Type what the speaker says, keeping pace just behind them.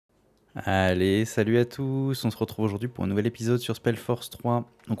Allez, salut à tous, on se retrouve aujourd'hui pour un nouvel épisode sur SpellForce 3.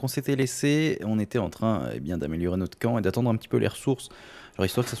 Donc on s'était laissé, on était en train bien d'améliorer notre camp et d'attendre un petit peu les ressources. Alors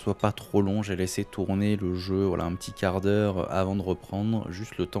histoire que ça soit pas trop long, j'ai laissé tourner le jeu voilà, un petit quart d'heure avant de reprendre,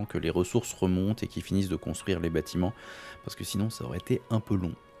 juste le temps que les ressources remontent et qu'ils finissent de construire les bâtiments, parce que sinon ça aurait été un peu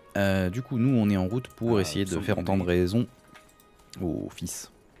long. Du coup nous on est en route pour essayer de faire entendre raison au fils.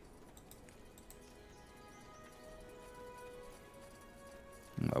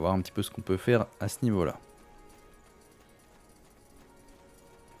 On va voir un petit peu ce qu'on peut faire à ce niveau-là.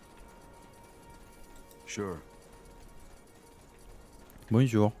 Sure.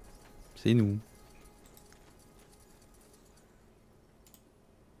 Bonjour, c'est nous.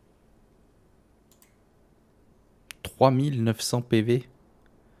 « 3900 PV.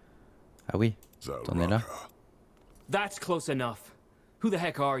 Ah oui, t'en es là. That's close enough. Who the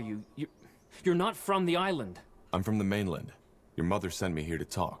heck are you? You're not from the island. I'm from the mainland. Your mother sent me here to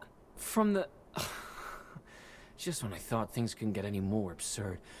talk. From the... Just when I thought things couldn't get any more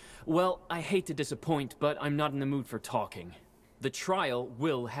absurd. Well, I hate to disappoint, but I'm not in the mood for talking. The trial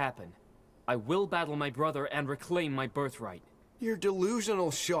will happen. I will battle my brother and reclaim my birthright. You're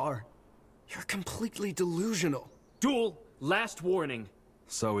delusional, Shar. You're completely delusional. Duel, last warning.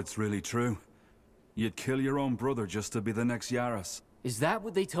 So it's really true? You'd kill your own brother just to be the next Yaris? Is that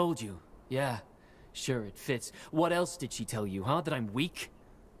what they told you? Yeah, sure, it fits. What else did she tell you, huh? That I'm weak?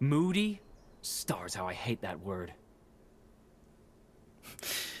 Moody? Stars, how I hate that word.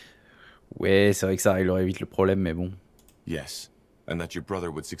 Ouais, c'est vrai que ça réglerait vite le problème, mais bon. Yes, and that your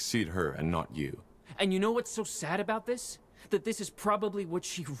brother would succeed her and not you. And you know what's so sad about this? That this is probably what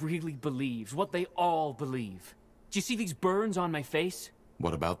she really believes, what they all believe. Do you see these burns on my face?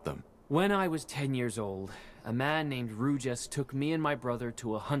 What about them? When I was 10 years old, a man named Rujas took me and my brother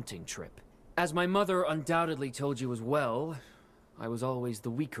to a hunting trip. As my mother undoubtedly told you as well, I was always the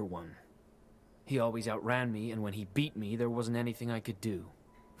weaker one. He always outran me, and when he beat me, there wasn't anything I could do.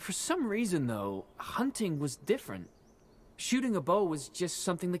 For some reason, though, hunting was different. Shooting a bow was just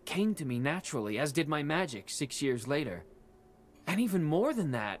something that came to me naturally, as did my magic 6 years later. And even more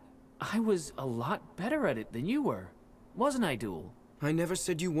than that, I was a lot better at it than you were. Wasn't I, Duel? I never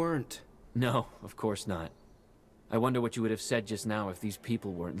said you weren't. No, of course not. I wonder what you would have said just now if these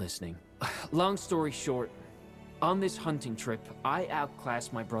people weren't listening. Long story short, on this hunting trip, I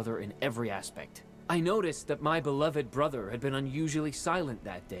outclassed my brother in every aspect. I noticed that my beloved brother had been unusually silent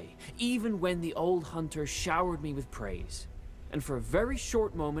that day, even when the old hunter showered me with praise. And for a very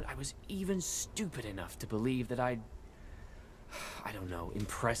short moment, I was even stupid enough to believe that I don't know,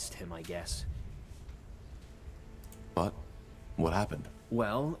 impressed him, I guess. But what happened?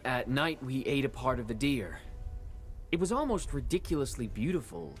 Well, at night we ate a part of the deer. It was almost ridiculously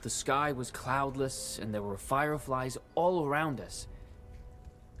beautiful. The sky was cloudless, and there were fireflies all around us.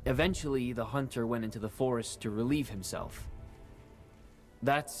 Eventually, the hunter went into the forest to relieve himself.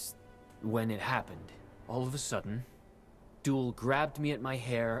 That's when it happened. All of a sudden, Duel grabbed me at my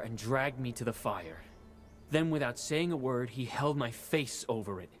hair and dragged me to the fire. Then, without saying a word, he held my face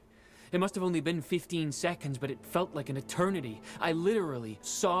over it. It must have only been 15 seconds, but it felt like an eternity. I literally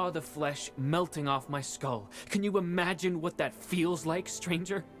saw the flesh melting off my skull. Can you imagine what that feels like,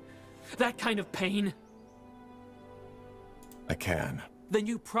 stranger? That kind of pain? I can. Then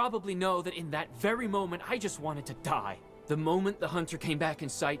you probably know that in that very moment, I just wanted to die. The moment the hunter came back in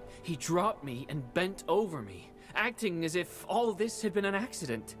sight, he dropped me and bent over me, acting as if all this had been an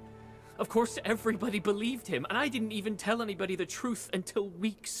accident. Of course, everybody believed him, and I didn't even tell anybody the truth until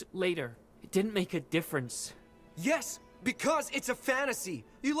weeks later. It didn't make a difference. Yes, because it's a fantasy.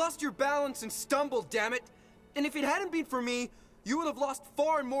 You lost your balance and stumbled, damn it. And if it hadn't been for me, you would have lost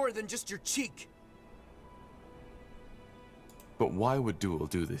far more than just your cheek. But why would Duel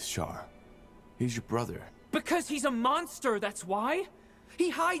do this, Shar? He's your brother. Because he's a monster, that's why! He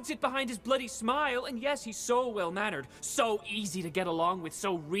hides it behind his bloody smile, and yes, he's so well-mannered, so easy to get along with,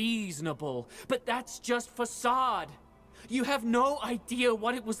 so reasonable. But that's just facade. You have no idea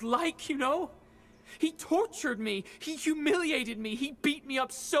what it was like, you know? He tortured me, he humiliated me, he beat me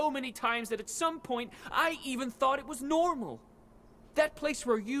up so many times that at some point, I even thought it was normal. That place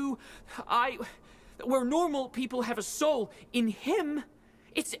where where normal people have a soul, in him,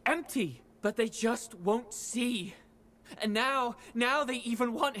 it's empty, but they just won't see. And now they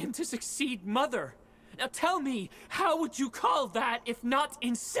even want him to succeed Mother. Now tell me, how would you call that if not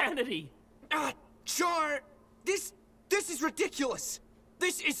insanity? Char, this is ridiculous.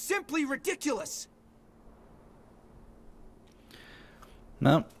 This is simply ridiculous.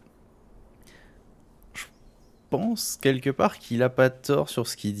 Ben, je pense quelque part qu'il a pas tort sur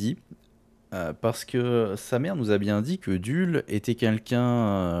ce qu'il dit. Parce que sa mère nous a bien dit que Dul était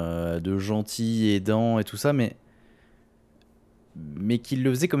quelqu'un de gentil, aidant et tout ça, mais qu'il le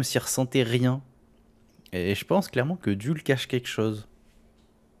faisait comme s'il ressentait rien. Et je pense clairement que Dul cache quelque chose.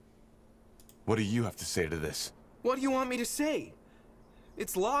 What do you have to say to this? What do you want me to say?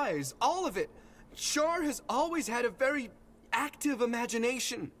 It's lies, all of it. Char has always had a very active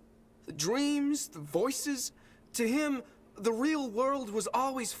imagination. The dreams, the voices. To him, the real world was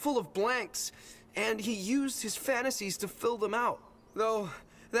always full of blanks, and he used his fantasies to fill them out. Though,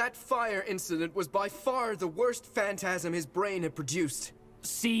 that fire incident was by far the worst phantasm his brain had produced.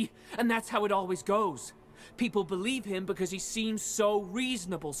 See? And that's how it always goes. People believe him because he seems so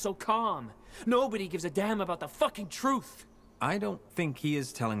reasonable, so calm. Nobody gives a damn about the fucking truth. I don't think he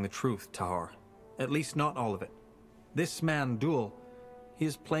is telling the truth, Tahar. At least not all of it. This man, Duel, he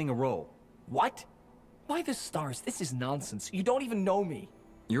is playing a role. What? By the stars, this is nonsense. You don't even know me.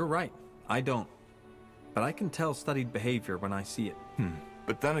 You're right, I don't. But I can tell studied behavior when I see it.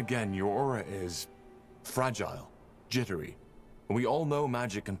 But then again, your aura is fragile, jittery. And we all know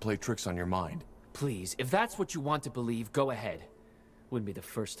magic can play tricks on your mind. Please, if that's what you want to believe, go ahead. Wouldn't be the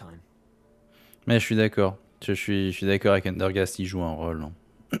first time. Mais je suis d'accord. Je suis d'accord avec Endergast, il joue un rôle.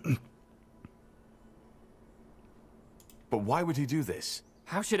 But why would he do this?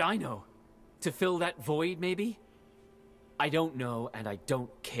 How should I know? To fill that void, maybe? I don't know, and I don't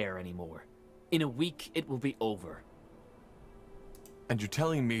care anymore. In a week, it will be over. And you're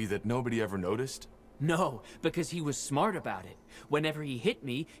telling me that nobody ever noticed? No, because he was smart about it. Whenever he hit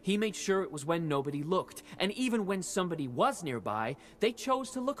me, he made sure it was when nobody looked. And even when somebody was nearby, they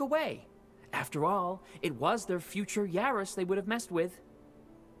chose to look away. After all, it was their future Yaris they would have messed with.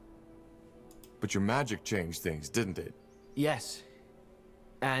 But your magic changed things, didn't it? Yes.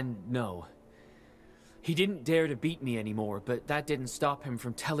 And no. He didn't dare to beat me anymore, but that didn't stop him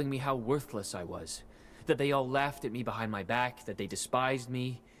from telling me how worthless I was. That they all laughed at me behind my back, that they despised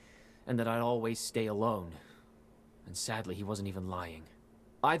me, and that I'd always stay alone. And sadly, he wasn't even lying.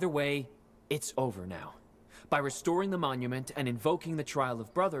 Either way, it's over now. By restoring the monument and invoking the Trial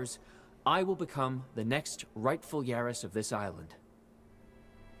of Brothers, I will become the next rightful Yaris of this island.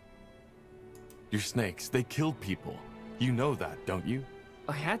 Your snakes, they killed people. You know that, don't you?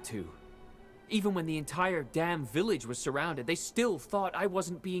 I had to. Even when the entire damn village was surrounded, they still thought I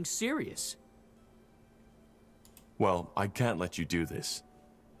wasn't being serious. Well, I can't let you do this.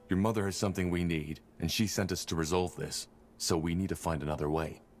 Your mother has something we need, and she sent us to resolve this. So we need to find another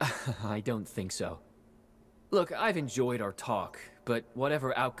way. I don't think so. Look, I've enjoyed our talk, but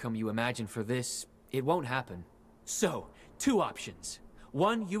whatever outcome you imagine for this, it won't happen. So, two options.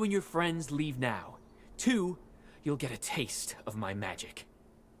 One, you and your friends leave now. Two, you'll get a taste of my magic.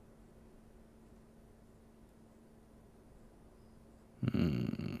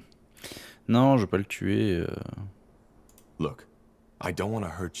 Non, je veux pas le tuer. Look, I don't want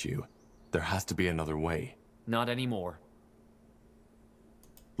to hurt you. There has to be another way. Not anymore.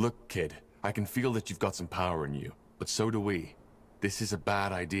 Look, kid, I can feel that you've got some power in you, but so do we. This is a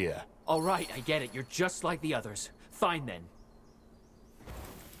bad idea. All right, I get it. You're just like the others. Fine then.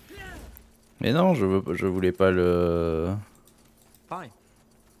 Mais non, je voulais pas le... Fine.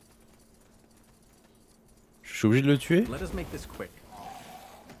 Je suis obligé de le tuer? Let us make this quick.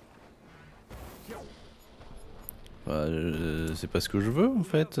 C'est pas ce que je veux en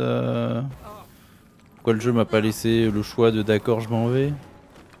fait. Pourquoi le jeu m'a pas laissé le choix de d'accord, je m'en vais?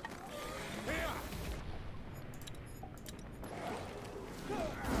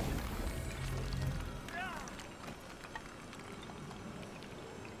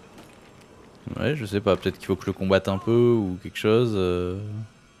 Ouais, je sais pas, peut-être qu'il faut que je le combatte un peu ou quelque chose.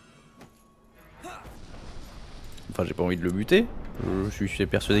 Enfin, j'ai pas envie de le buter. Je suis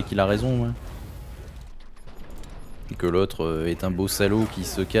persuadé qu'il a raison. Ouais. Et que l'autre est un beau salaud qui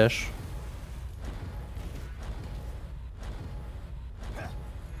se cache.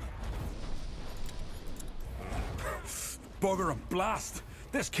 Bugger and blast!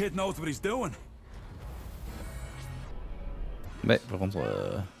 This kid knows what he's doing. Mais par contre,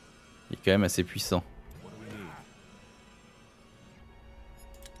 il est quand même assez puissant.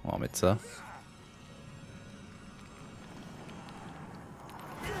 On va remettre ça.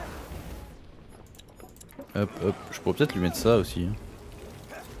 Hop, hop. Je pourrais peut-être lui mettre ça aussi.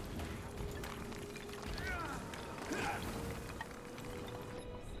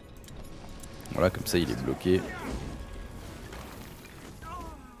 Voilà, comme ça il est bloqué.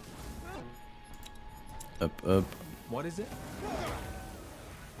 Hop, hop. What is it?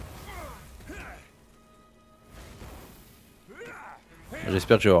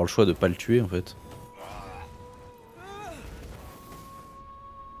 J'espère que je vais avoir le choix de pas le tuer en fait.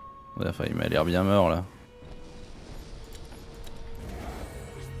 Ouais, enfin, il m'a l'air bien mort là.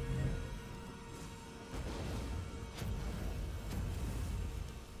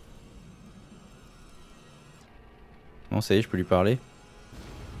 Bon, ça y est, je peux lui parler.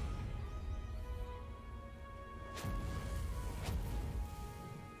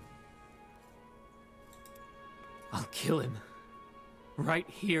 I'll kill him. Right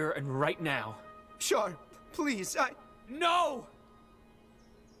here and right now. Char, please, No!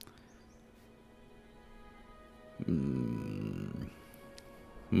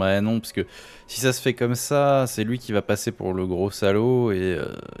 Ouais, non, parce que si ça se fait comme ça, c'est lui qui va passer pour le gros salaud et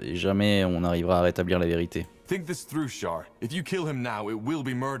jamais on arrivera à rétablir la vérité. Think this through, Shar. If you kill him now, it will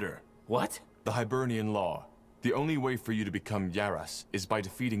be murder. What? The Hibernian law. The only way for you to become Yaras is by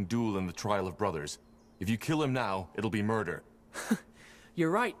defeating Duel in the Trial of Brothers. If you kill him now, it'll be murder. You're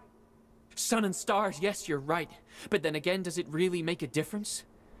right. Sun and stars, yes, you're right. But then again, does it really make a difference?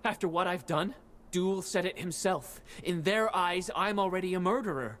 After what I've done? Duel said it himself. In their eyes, I'm already a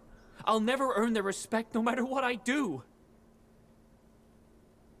murderer. I'll never earn their respect no matter what I do.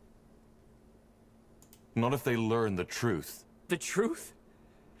 Not if they learn the truth. The truth?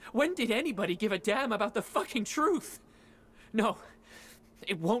 When did anybody give a damn about the fucking truth? No,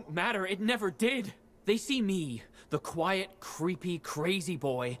 it won't matter. It never did. They see me, the quiet, creepy, crazy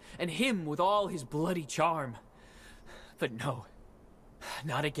boy, and him with all his bloody charm. But no,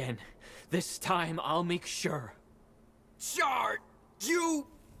 not again. This time I'll make sure. Char, you...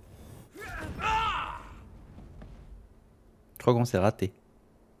 Je crois qu'on s'est raté.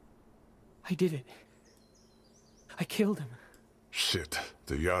 I did it. I killed him. Shit,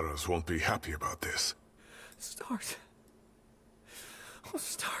 the Yaras won't be happy about this. Stars. Oh,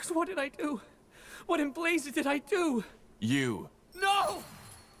 stars, what did I do? What in blazes did I do? You. No!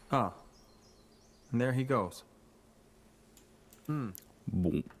 Ah. And there he goes.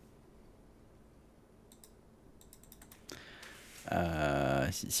 Bon.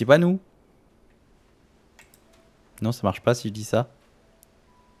 C'est pas nous. Non, ça marche pas si je dis ça.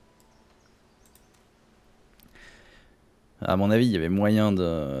 À mon avis, il y avait moyen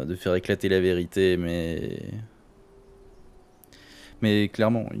de faire éclater la vérité, mais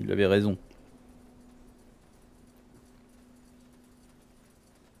clairement, il avait raison.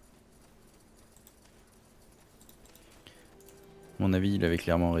 À mon avis, il avait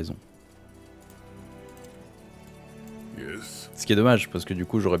clairement raison. Yes. Ce qui est dommage, parce que du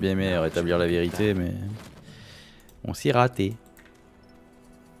coup, j'aurais bien aimé rétablir la vérité, mais on s'y raté.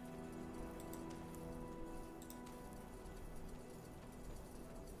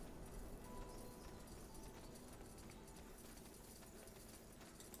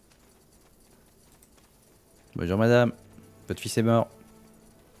 Bonjour madame, votre fils est mort.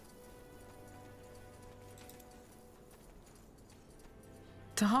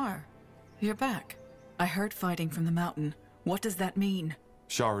 Tahar, you're back. I heard fighting from the mountain. What does that mean?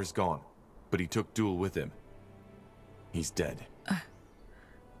 Shar is gone, but he took Duel with him. He's dead.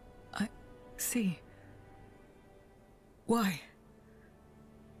 I see. Why?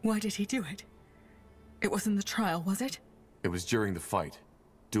 Why did he do it? It wasn't the trial, was it? It was during the fight.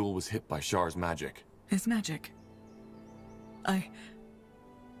 Duel was hit by Shar's magic. His magic. I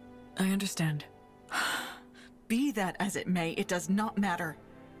understand. Be that as it may, it does not matter.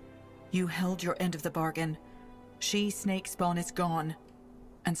 You held your end of the bargain. She, Snake Spawn, is gone.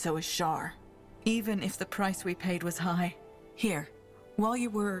 And so is Shar. Even if the price we paid was high. Here, while you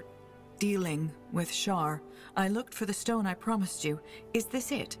were dealing with Shar, I looked for the stone I promised you. Is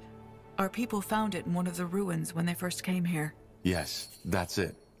this it? Our people found it in one of the ruins when they first came here. Yes, that's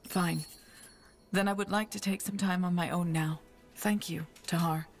it. Fine. Then I would like to take some time on my own now. Thank you,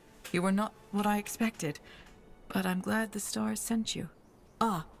 Tahar. You were not what I expected, but I'm glad the stars sent you.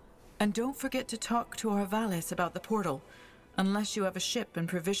 Ah, and don't forget to talk to our Valis about the portal. Unless you have a ship and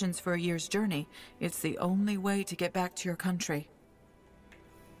provisions for a year's journey, it's the only way to get back to your country.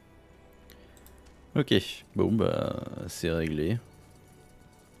 Ok, bon bah c'est réglé.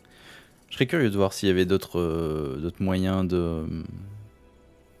 Je serais curieux de voir s'il y avait d'autres moyens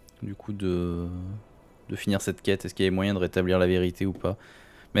du coup de finir cette quête. Est-ce qu'il y avait moyen de rétablir la vérité ou pas?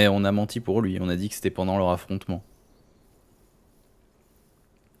 Mais on a menti pour lui, on a dit que c'était pendant leur affrontement.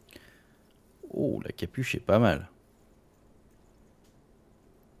 Oh, la capuche est pas mal.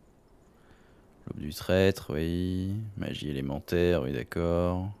 L'aube du traître, oui. Magie élémentaire, oui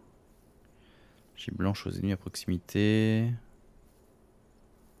d'accord. Magie blanche aux ennemis à proximité.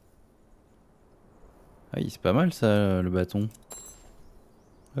 Ah oui, c'est pas mal ça, le bâton.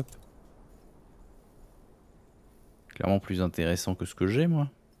 Hop. Clairement plus intéressant que ce que j'ai, moi.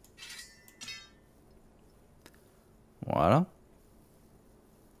 Voilà.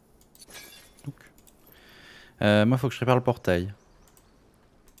 Moi, faut que je répare le portail.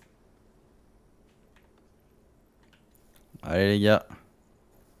 Allez, les gars.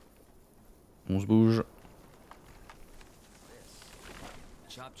 On se bouge.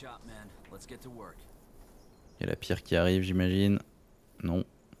 Il y a la pierre qui arrive, j'imagine. Non.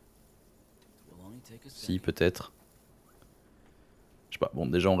 Si, peut-être. Je sais pas. Bon,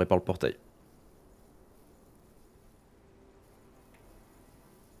 déjà, on répare le portail.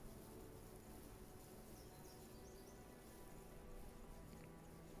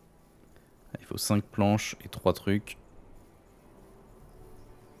 Il faut 5 planches et 3 trucs.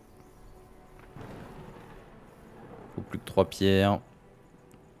 Il faut plus que 3 pierres.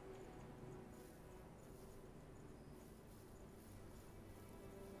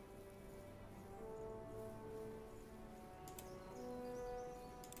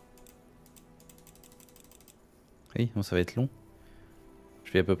 Oui, bon, ça va être long.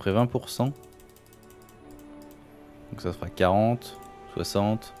 Je fais à peu près 20%. Donc ça fera 40,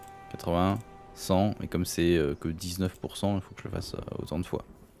 60, 80, 100. Et comme c'est que 19%, il faut que je le fasse autant de fois.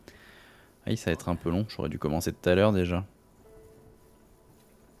 Oui, ça va être un peu long. J'aurais dû commencer tout à l'heure déjà.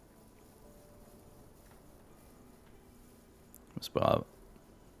 C'est pas grave.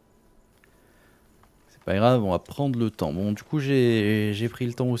 C'est pas grave, on va prendre le temps. Bon, du coup, j'ai pris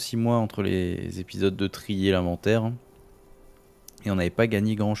le temps aussi, moi, entre les épisodes de trier l'inventaire. Et on n'avait pas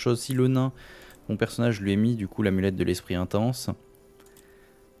gagné grand chose. Si le nain, mon personnage, je lui ai mis du coup l'amulette de l'esprit intense.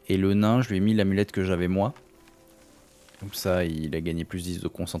 Et le nain, je lui ai mis l'amulette que j'avais moi. Comme ça, il a gagné plus 10 de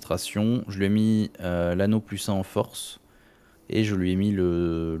concentration. Je lui ai mis l'anneau plus 1 en force. Et je lui ai mis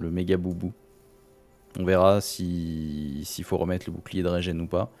le méga boubou. On verra s'il faut remettre le bouclier de régène ou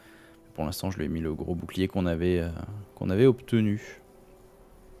pas. Pour l'instant, je lui ai mis le gros bouclier qu'on avait obtenu.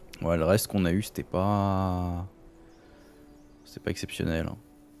 Ouais, le reste qu'on a eu, c'était pas exceptionnel. Hein.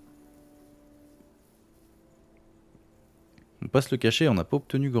 On peut pas se le cacher, on n'a pas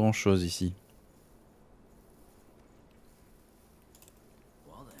obtenu grand chose ici.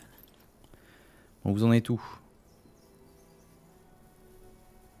 Bon, vous en êtes où?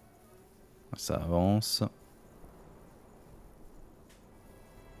 Ça avance.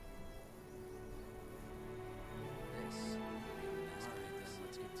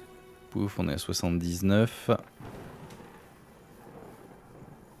 Pouf, on est à 79.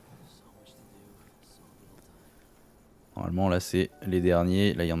 Normalement, là, c'est les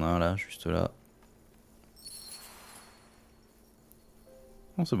derniers. Là, il y en a un là, juste là.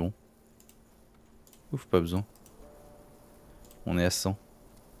 Non, c'est bon. Ouf, pas besoin. On est à 100.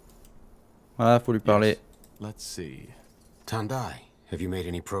 Voilà, faut lui parler. Yes. Let's see. Tandai, have you made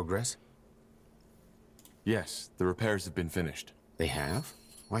any progress? Yes, the repairs have been finished. They have?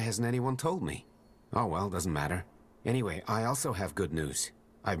 Why hasn't anyone told me? Oh well, doesn't matter. Anyway, I also have good news.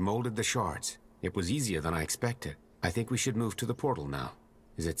 I've molded the shards. It was easier than I expected. I think we should move to the portal now.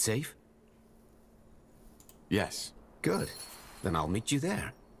 Is it safe? Yes. Good. Then I'll meet you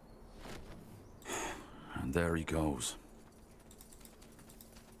there. And there he goes.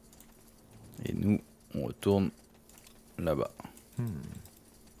 Et nous, on retourne là-bas.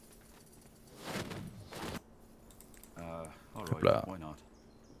 Hop là.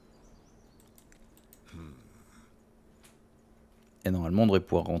 Et normalement, on devrait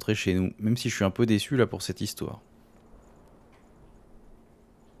pouvoir rentrer chez nous. Même si je suis un peu déçu là pour cette histoire.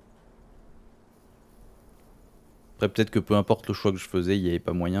 Après, peut-être que peu importe le choix que je faisais, il n'y avait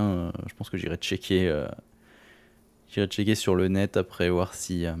pas moyen. Je pense que j'irai checker sur le net après, voir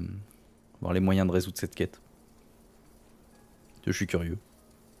si voir les moyens de résoudre cette quête. Je suis curieux.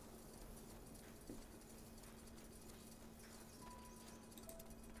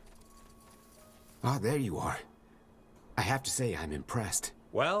 Ah, there you are. I have to say I'm impressed.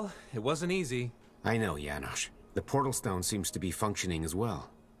 Well, it wasn't easy. I know, Janosch. The portal stone seems to be functioning as well.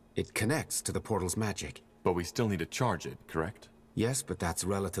 It connects to the portal's magic. But we still need to charge it, correct? Yes, but that's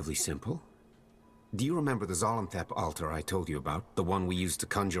relatively simple. Do you remember the Zolanthep altar I told you about? The one we used to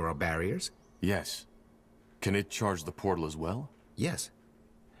conjure our barriers? Yes. Can it charge the portal as well? Yes.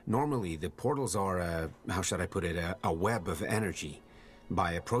 Normally, the portals are how should I put it, a web of energy.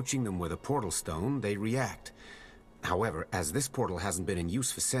 By approaching them with a portal stone, they react. However, as this portal hasn't been in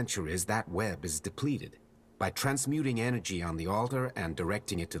use for centuries, that web is depleted. By transmuting energy on the altar and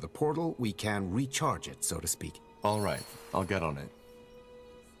directing it to the portal, we can recharge it, so to speak. All right, I'll get on it.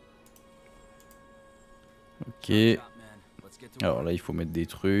 Ok. Alors là, il faut mettre des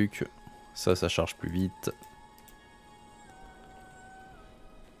trucs. Ça charge plus vite.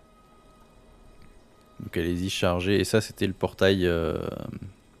 Donc allez-y, chargez. Et ça, c'était le portail.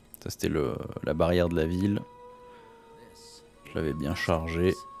 Ça, c'était la barrière de la ville. Je l'avais bien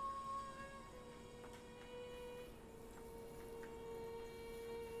chargé.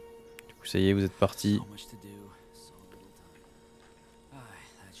 Ça y est, vous êtes parti. On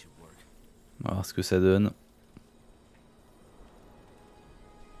va voir ce que ça donne.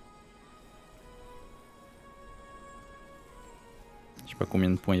 Je sais pas combien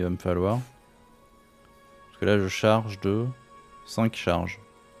de points il va me falloir. Parce que là je charge de 5 charges.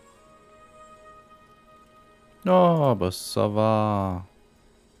 Oh bah ça va.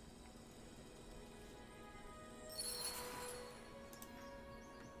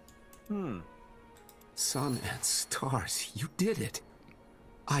 Sun and stars, you did it.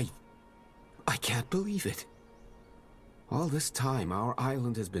 I can't believe it. All this time, our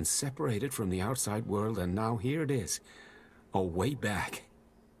island has been separated from the outside world, and now here it is. A way back.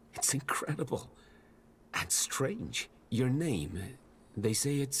 It's incredible. And strange. Your name, they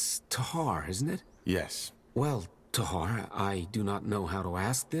say it's Tahar, isn't it? Yes. Well, Tahar, I do not know how to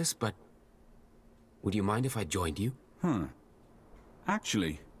ask this, but would you mind if I joined you?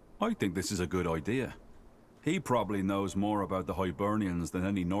 Actually, I think this is a good idea. He probably knows more about the Hibernians than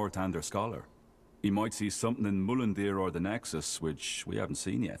any Northander scholar. He might see something in Mullendir or the Nexus, which we haven't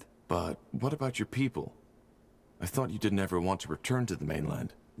seen yet. But what about your people? I thought you didn't ever want to return to the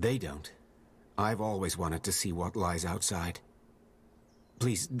mainland. They don't. I've always wanted to see what lies outside.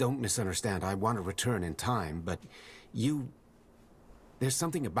 Please, don't misunderstand. I want to return in time, but you... There's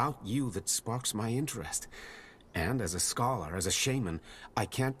something about you that sparks my interest. And as a scholar, as a shaman, I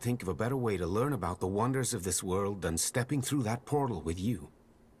can't think of a better way to learn about the wonders of this world than stepping through that portal with you.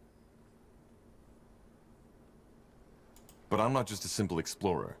 But I'm not just a simple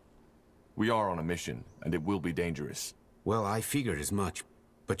explorer. We are on a mission, and it will be dangerous. Well, I figured as much,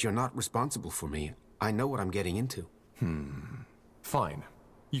 but you're not responsible for me. I know what I'm getting into. Fine.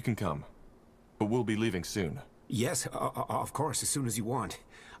 You can come. But we'll be leaving soon. Yes, of course, as soon as you want.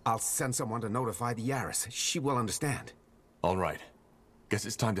 I'll send someone to notify the Yaris. She will understand. All right. Guess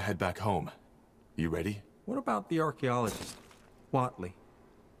it's time to head back home. You ready? What about the archaeologist, Watley?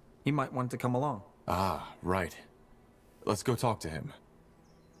 He might want to come along. Ah, right. Let's go talk to him.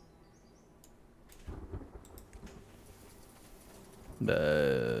 Il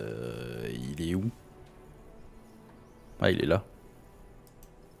est où? Ah, il est là.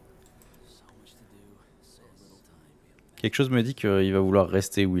 Quelque chose me dit qu'il va vouloir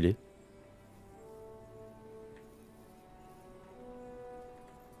rester où il est.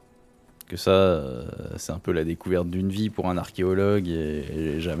 Que ça, c'est un peu la découverte d'une vie pour un archéologue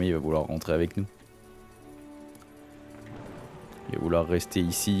et jamais il va vouloir rentrer avec nous. Il va vouloir rester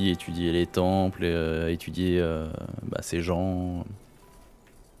ici, étudier les temples, étudier ces gens.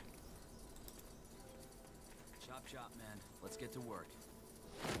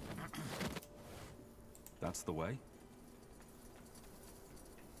 That's the way.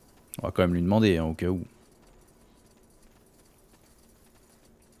 On va quand même lui demander, hein, au cas où.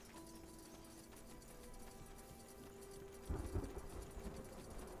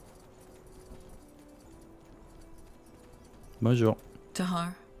 Bonjour.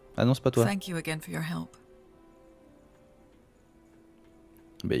 Tahar. Ah non, c'est pas toi. Thank you again for your help.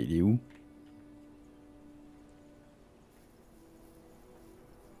 Bah, il est où?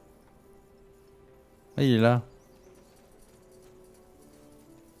 Ah, il est là.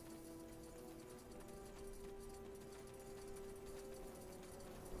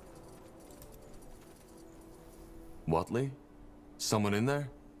 Watley? Someone in there?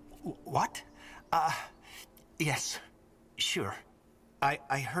 What? Yes. Sure.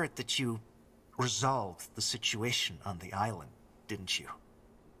 I heard that you resolved the situation on the island, didn't you?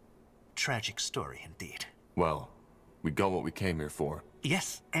 Tragic story indeed. Well, we got what we came here for.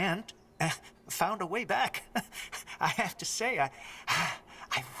 Yes, and found a way back. I have to say,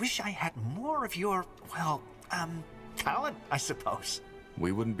 I wish I had more of your, well, talent, I suppose.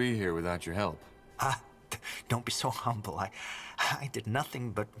 We wouldn't be here without your help. Don't be so humble. I did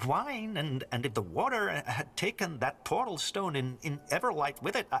nothing but whine, and if the water had taken that portal stone in Everlight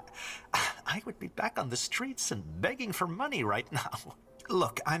with it, I would be back on the streets and begging for money right now.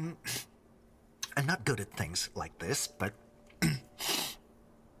 Look, I'm not good at things like this, but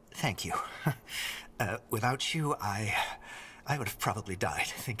thank you. Without you, I would have probably died,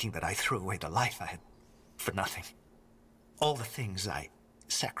 thinking that I threw away the life I had for nothing. All the things I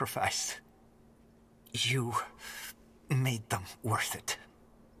sacrificed. You made them worth it.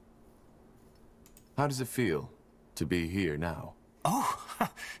 How does it feel to be here now? Oh,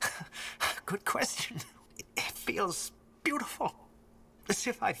 good question. It feels beautiful. As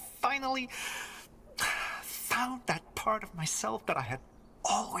if I finally found that part of myself that I had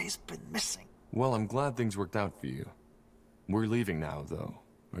always been missing. Well, I'm glad things worked out for you. We're leaving now, though.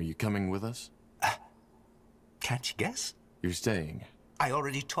 Are you coming with us? Can't you guess? You're staying. I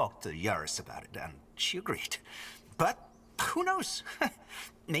already talked to Yaris about it, and she agreed. But who knows?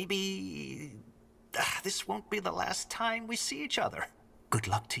 Maybe this won't be the last time we see each other. Good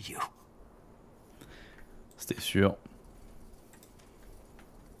luck to you. C'était sûr.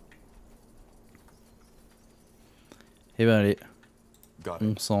 Eh ben allez,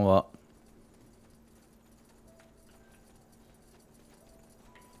 on s'en va.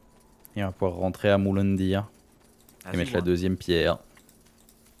 Et on va pouvoir rentrer à Moulundir et mettre la deuxième pierre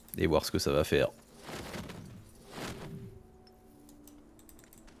et voir ce que ça va faire.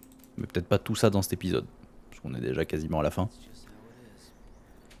 Mais peut-être pas tout ça dans cet épisode, parce qu'on est déjà quasiment à la fin.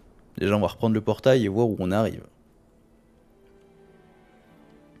 Déjà on va reprendre le portail et voir où on arrive.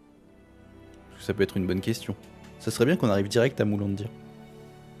 Parce que ça peut être une bonne question. Ça serait bien qu'on arrive direct à Moulundir.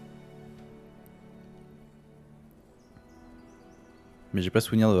 Mais j'ai pas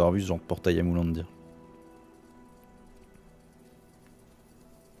souvenir d'avoir vu ce genre de portail à Moulundir.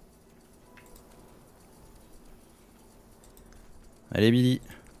 Allez Billy,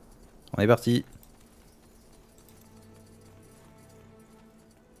 on est parti.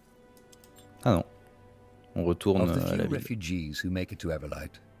 Ah non, on retourne Of the à la few ville. refugees who make it to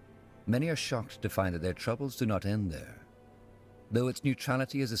Everlight, many are shocked to find that their troubles do not end there. Though its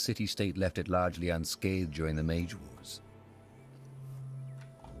neutrality as a city-state left it largely unscathed during the Mage Wars.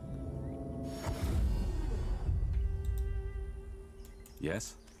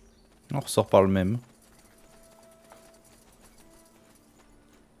 Yes? On ressort par le même.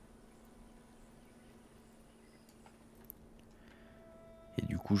 Et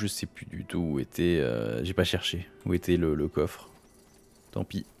du coup je sais plus du tout où était... j'ai pas cherché où était le coffre. Tant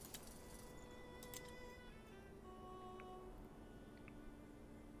pis.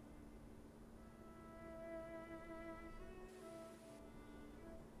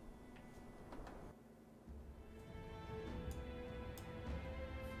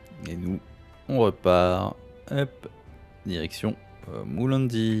 Et nous, on repart. Hop. Direction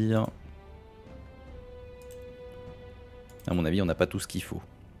Moulundir. À mon avis, on n'a pas tout ce qu'il faut.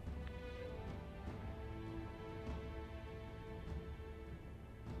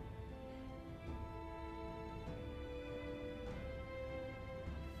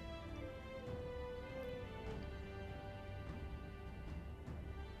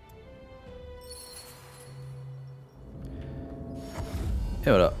 Et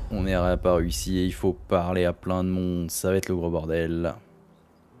voilà, on est réapparu ici et il faut parler à plein de monde, ça va être le gros bordel.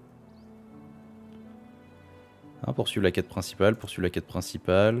 Ah, poursuivre la quête principale, poursuivre la quête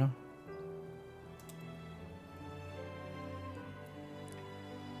principale.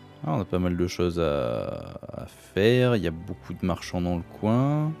 Ah, on a pas mal de choses à faire, il y a beaucoup de marchands dans le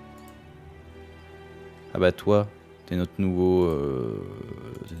coin. Ah bah toi, t'es notre nouveau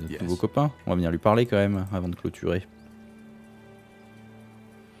copain, on va venir lui parler quand même avant de clôturer.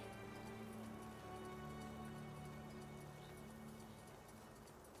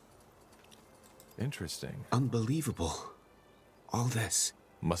 Interesting. Unbelievable. All this.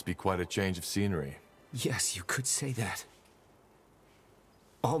 Must be quite a change of scenery. Yes, you could say that.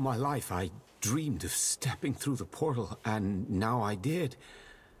 All my life I dreamed of stepping through the portal, and now I did.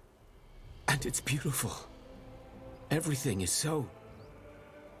 And it's beautiful. Everything is so...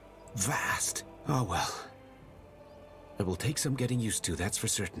 vast. Oh well. It will take some getting used to, that's for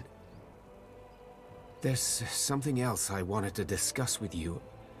certain. There's something else I wanted to discuss with you.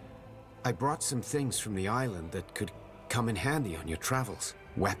 I brought some things from the island that could come in handy on your travels.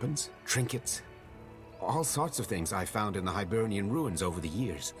 Weapons, trinkets, all sorts of things I found in the Hibernian ruins over the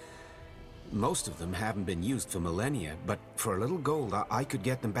years. Most of them haven't been used for millennia, but for a little gold I could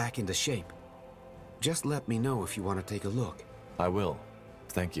get them back into shape. Just let me know if you want to take a look. I will.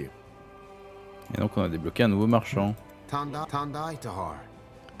 Thank you. Et donc on a débloqué un nouveau marchand. Tandai Tahar.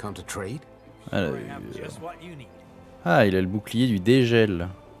 Come to trade? Ah, il a le bouclier du dégel.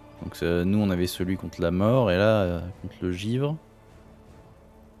 Donc nous on avait celui contre la mort et là contre le givre.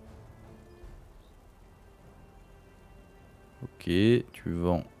 Ok, tu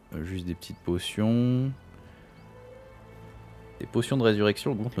vends juste des petites potions. Des potions de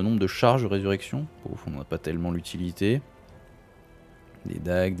résurrection augmentent le nombre de charges de résurrection. Au fond on n'a pas tellement l'utilité. Des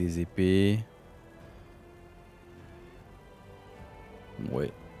dagues, des épées.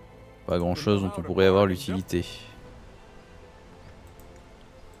 Ouais, pas grand chose dont on pourrait avoir l'utilité.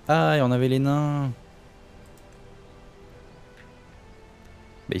 Ah, et on avait les nains.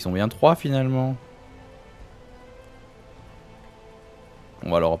 Bah, ils sont bien 3 finalement. On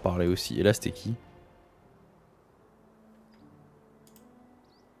va leur en parler aussi. Et là, c'était qui?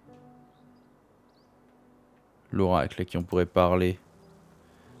 L'oracle à qui on pourrait parler.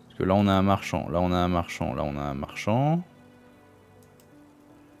 Parce que là, on a un marchand. Là, on a un marchand. Là, on a un marchand.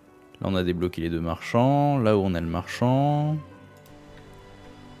 Là on a débloqué les deux marchands. Là où on a le marchand.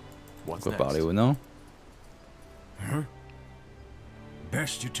 On va parler au nain. Huh?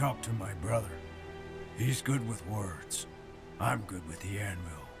 Best you talk to my brother. He's good with words. I'm good with the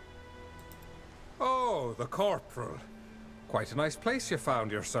anvil. Oh, the corporal. Quite a nice place you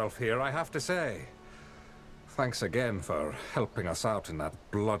found yourself here, I have to say. Thanks again for helping us out in that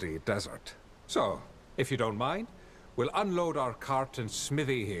bloody desert. So, if you don't mind, we'll unload our cart and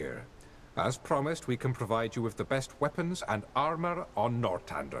smithy here. As promised, we can provide you with the best weapons and armor on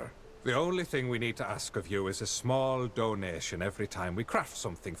Northander. The only thing we need to ask of you is a small donation every time we craft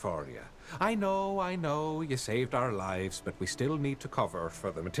something for you. I know, you saved our lives, but we still need to cover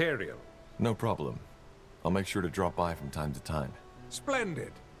for the material. No problem. I'll make sure to drop by from time to time.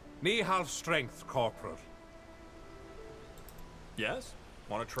 Splendid. Knee half strength, Corporal. Yes?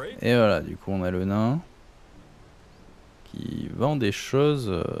 Want to trade? Et voilà, du coup on a le nain qui vend des choses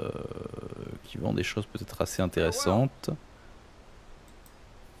peut-être assez intéressantes.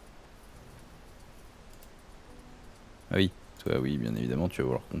 Ah oui, toi oui, bien évidemment, tu vas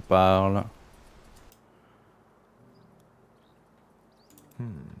vouloir qu'on parle.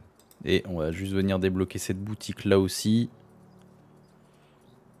 Et on va juste venir débloquer cette boutique là aussi.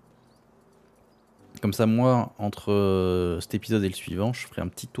 Comme ça, moi, entre cet épisode et le suivant, je ferai un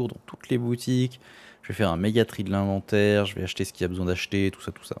petit tour dans toutes les boutiques. Je vais faire un méga tri de l'inventaire. Je vais acheter ce qu'il y a besoin d'acheter, tout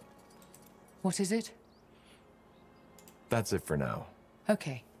ça, tout ça. What is it? That's it for now.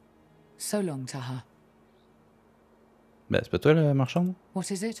 Okay. So long, Taha. Bah, c'est pas toi la marchande? What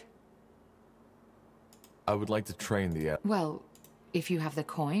is it? I would like to train the... Well, if you have the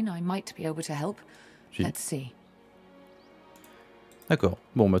coin, I might be able to help. Si. Let's see. D'accord.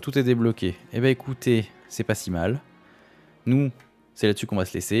 Bon, bah tout est débloqué. Eh bah écoutez, c'est pas si mal. Nous, c'est là-dessus qu'on va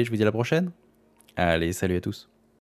se laisser. Je vous dis à la prochaine. Allez, salut à tous.